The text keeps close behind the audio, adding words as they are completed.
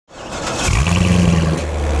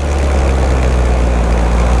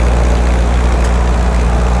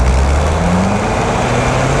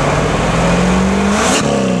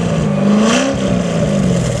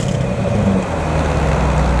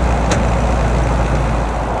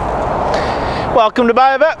Welcome to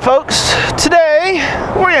Buyavette, folks. Today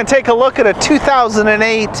we're going to take a look at a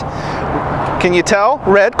 2008, can you tell,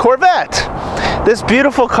 red Corvette. This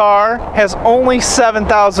beautiful car has only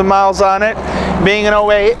 7,000 miles on it, being an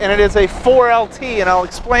 08, and it is a 4LT, and I'll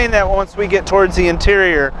explain that once we get towards the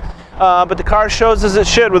interior. But the car shows as it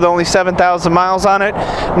should with only 7,000 miles on it.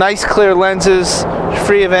 Nice clear lenses,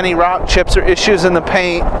 free of any rock chips or issues in the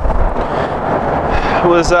paint.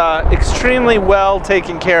 Was extremely well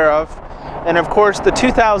taken care of. And of course the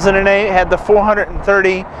 2008 had the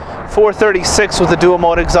 430 436 with the dual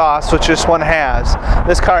mode exhaust, which this one has.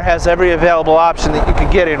 This car has every available option that you could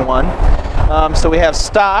get in one. So we have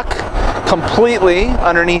stock completely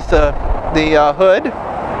underneath the hood,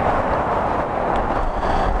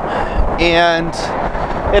 and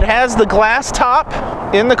it has the glass top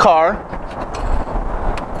in the car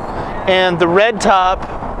and the red top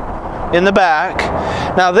in the back.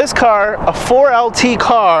 Now this car, a 4LT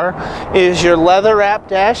car, is your leather wrap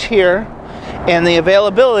dash here and the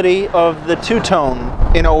availability of the two-tone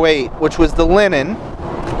in 08, which was the linen,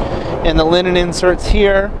 and the linen inserts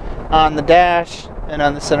here on the dash and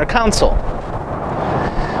on the center console.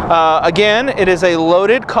 Again, it is a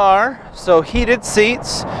loaded car, so heated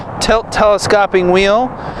seats, tilt telescoping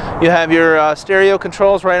wheel. You have your stereo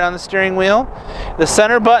controls right on the steering wheel. The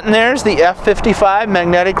center button there is the F55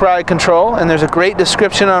 magnetic ride control, and there's a great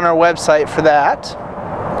description on our website for that.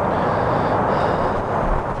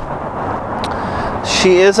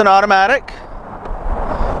 She is an automatic.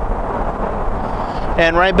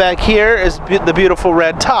 And right back here is the beautiful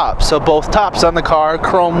red top. So both tops on the car,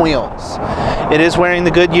 chrome wheels. It is wearing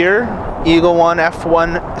the Goodyear Eagle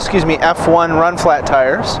F1 run flat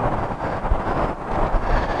tires.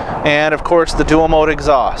 And of course the dual mode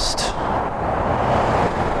exhaust.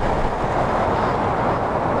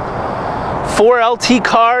 4LT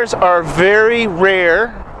cars are very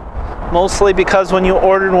rare, mostly because when you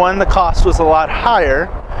ordered one the cost was a lot higher,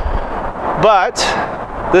 but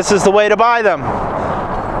this is the way to buy them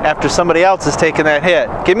after somebody else has taken that hit.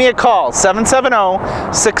 Give me a call,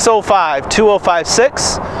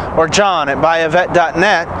 770-605-2056 or John at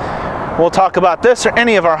Buyavette.net. We'll talk about this or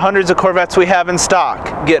any of our hundreds of Corvettes we have in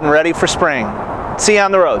stock, getting ready for spring. See you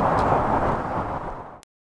on the road.